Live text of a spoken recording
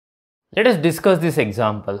Let us discuss this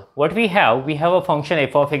example. What we have a function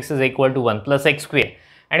f of x is equal to 1 plus x square,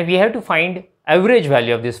 and we have to find average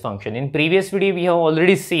value of this function. In previous video, we have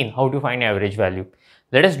already seen how to find average value.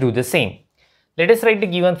 Let us do the same. Let us write the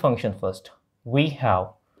given function first. We have,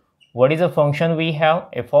 what is the function we have?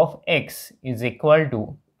 F of x is equal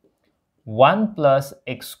to 1 plus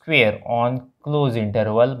x square on close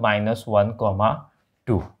interval minus 1 comma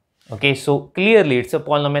 2. Okay, so clearly it's a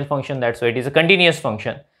polynomial function, that's why it is a continuous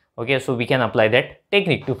function. Okay, so we can apply that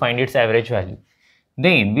technique to find its average value.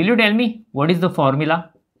 Then will you tell me what is the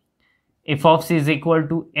formula? F of c is equal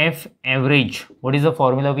to f average. What is the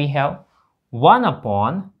formula we have? 1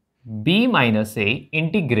 upon b minus a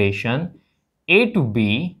integration a to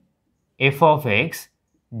b f of x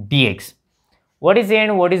dx. What is a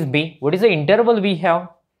and what is b? What is the interval we have?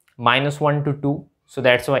 Minus 1 to 2. So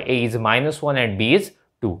that's why a is minus 1 and b is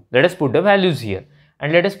 2. Let us put the values here,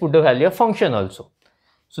 and let us put the value of function also.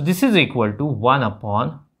 So this is equal to 1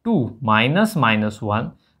 upon 2 minus minus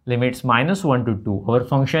 1, limits minus 1 to 2. Our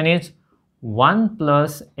function is 1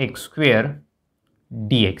 plus x square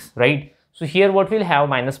dx, right? So here what we'll have?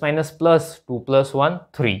 Minus minus plus 2 plus 1,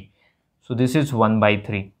 3. So this is 1 by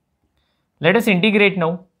 3. Let us integrate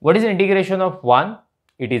now. What is integration of 1?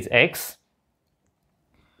 It is x.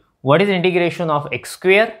 What is integration of x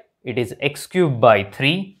square? It is x cubed by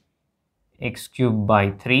 3. X cubed by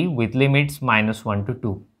 3 with limits minus 1 to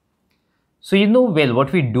 2. So you know well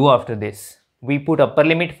what we do after this. We put upper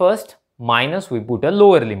limit first, minus we put a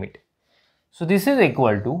lower limit. So this is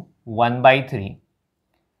equal to 1 by 3.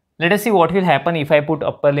 Let us see what will happen if I put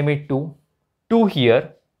upper limit 2. 2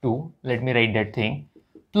 here, 2, let me write that thing,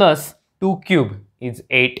 plus 2 cube is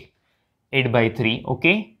 8, 8 by 3,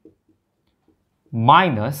 okay,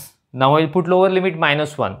 minus, now I will put lower limit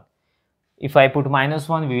minus 1. If I put minus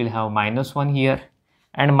 1, we will have minus 1 here,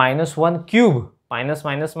 and minus 1 cube, minus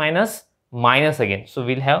minus minus minus again, so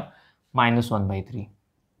we will have minus 1 by 3.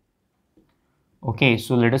 Okay,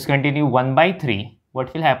 so let us continue. 1 by 3,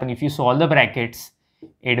 what will happen if you solve the brackets?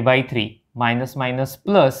 8 by 3 minus minus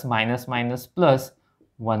plus minus minus plus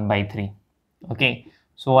 1 by 3. Okay,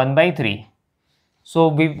 so 1 by 3. So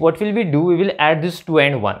what will we do? We will add this 2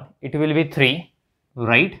 and 1. It will be 3,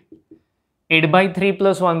 right? 8 by 3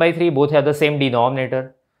 plus 1 by 3 both have the same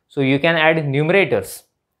denominator. So you can add numerators.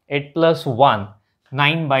 8 plus 1,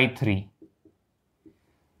 9 by 3.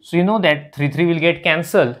 So you know that 3 will get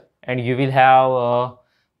cancelled, and you will have,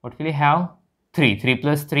 what will you have? 3. 3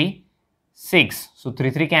 plus 3, 6. So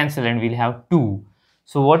 3 cancel, and we'll have 2.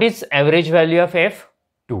 So what is average value of f?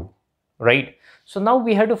 2, right? So now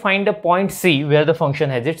we have to find a point C where the function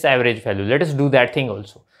has its average value. Let us do that thing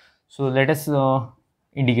also. So let us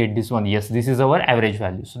indicate this one. Yes, this is our average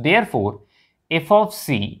value. So therefore, f of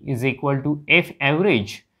c is equal to f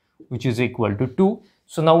average, which is equal to 2.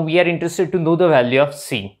 So now we are interested to know the value of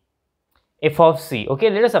c. F of c. Okay,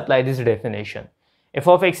 let us apply this definition. F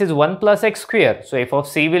of x is 1 plus x square. So f of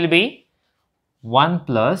c will be 1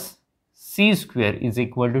 plus c square is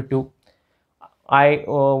equal to 2.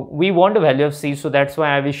 We want the value of c, so that's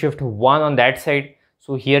why I will shift 1 on that side.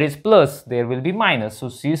 So here is plus, there will be minus. So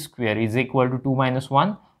c square is equal to 2 minus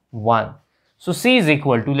 1, 1. So c is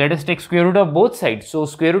equal to, let us take square root of both sides. So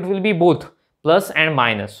square root will be both plus and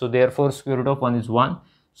minus. So therefore square root of 1 is 1.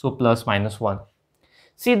 So plus minus 1.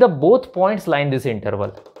 See, the both points lie in this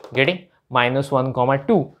interval, getting minus 1 comma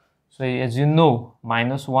 2. So as you know,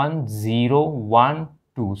 minus 1, 0, 1,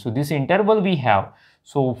 2. So this interval we have.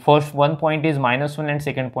 So first one point is minus 1 and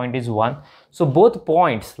second point is 1. So both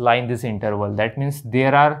points lie in this interval. That means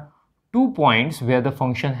there are 2 points where the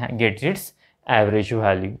function gets its average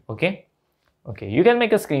value. Okay. Okay, you can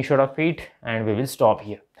make a screenshot of it, and we will stop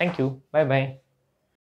here. Thank you. Bye bye.